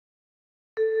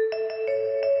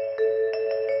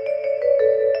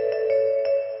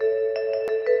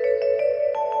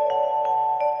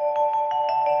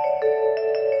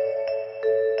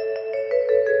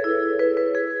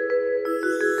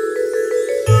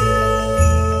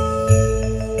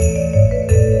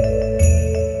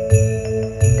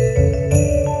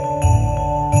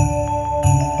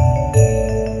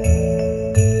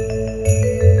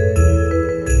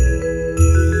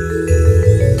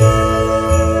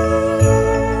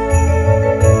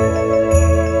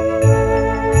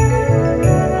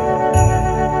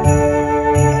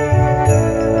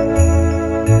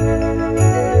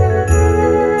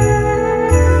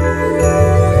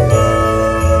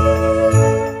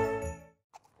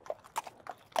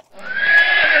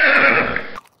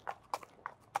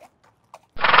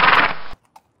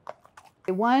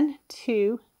1,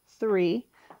 2, 3,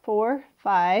 4,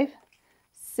 5,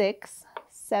 6,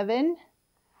 7,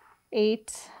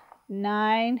 8,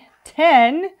 9,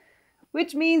 10,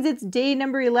 which means it's day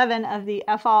number 11 of the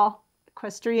Effol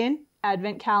Equestrian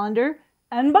Advent Calendar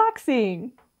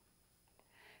unboxing.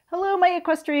 Hello my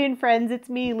equestrian friends, it's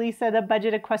me Lisa the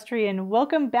Budget Equestrian.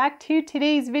 Welcome back to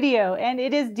today's video, and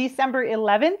it is December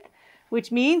 11th,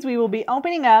 which means we will be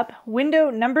opening up window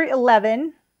number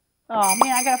 11. Oh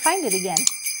man, I gotta find it again.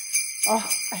 Oh,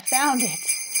 I found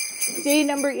it. Day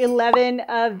number 11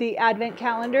 of the Advent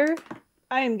Calendar.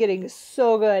 I am getting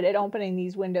so good at opening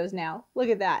these windows now. Look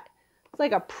at that. It's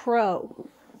like a pro.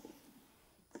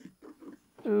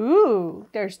 Ooh,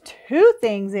 there's 2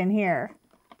 things in here.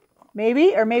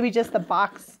 Maybe, or maybe just the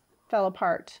box fell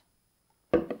apart.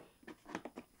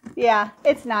 Yeah,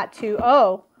 it's not 2.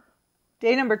 Oh,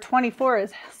 day number 24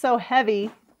 is so heavy.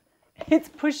 It's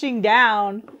pushing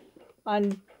down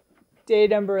on day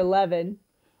number 11.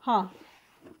 Huh.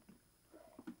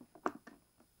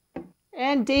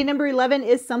 And day number 11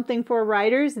 is something for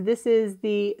riders. This is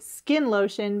the Skin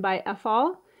Lotion by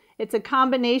Effol. It's a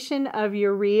combination of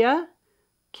urea,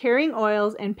 carrying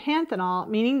oils, and panthenol,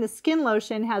 meaning the skin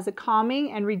lotion has a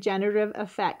calming and regenerative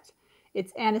effect.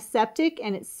 It's antiseptic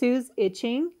and it soothes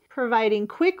itching, providing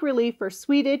quick relief for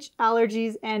sweet itch,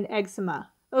 allergies, and eczema.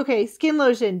 Okay, skin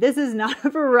lotion. This is not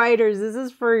for riders. This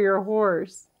is for your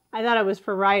horse. I thought it was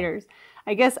for riders.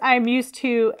 I guess I'm used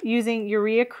to using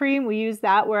urea cream. We use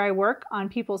that where I work on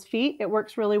people's feet. It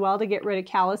works really well to get rid of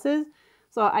calluses.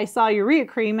 So I saw urea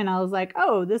cream and I was like,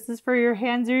 oh, this is for your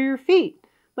hands or your feet.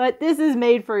 But this is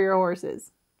made for your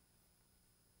horses.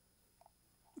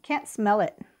 I can't smell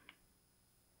it.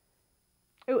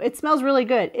 Oh, it smells really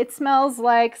good. It smells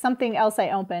like something else I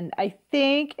opened. I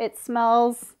think it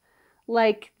smells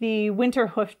like the winter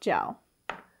hoof gel.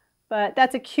 But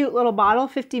that's a cute little bottle,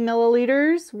 50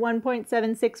 milliliters,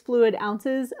 1.76 fluid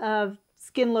ounces of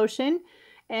skin lotion.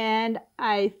 And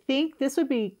I think this would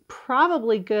be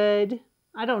probably good.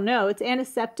 I don't know. It's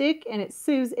antiseptic and it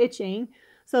soothes itching.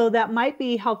 So that might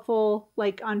be helpful,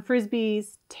 like on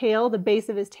Frisbee's tail, the base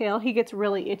of his tail, he gets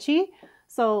really itchy.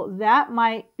 So that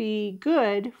might be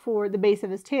good for the base of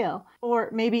his tail. Or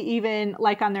maybe even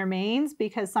like on their manes,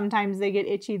 because sometimes they get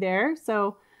itchy there.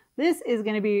 So this is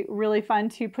going to be really fun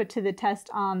to put to the test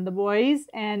on the boys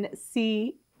and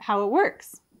see how it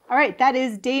works. All right, that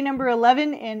is day number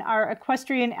 11 in our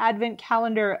Equestrian Advent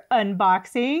Calendar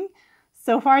unboxing.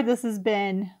 So far, this has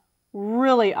been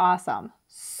really awesome.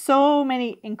 So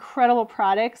many incredible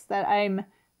products that I'm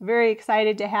very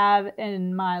excited to have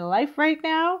in my life right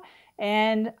now,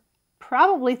 and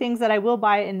probably things that I will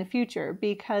buy in the future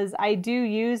because I do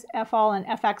use Effol and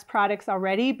FX products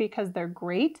already because they're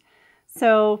great.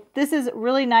 So this is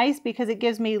really nice because it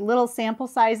gives me little sample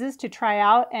sizes to try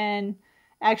out, and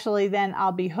actually then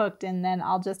I'll be hooked and then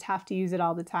I'll just have to use it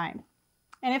all the time.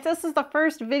 And if this is the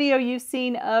first video you've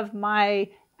seen of my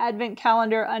Advent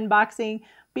Calendar unboxing,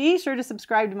 be sure to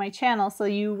subscribe to my channel so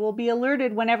you will be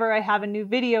alerted whenever I have a new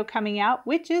video coming out,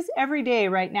 which is every day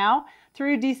right now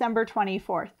through December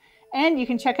 24th. And you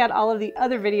can check out all of the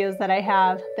other videos that I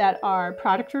have that are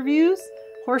product reviews,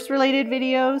 horse-related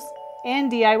videos,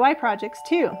 and DIY projects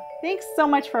too. Thanks so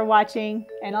much for watching,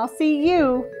 and I'll see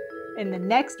you in the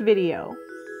next video.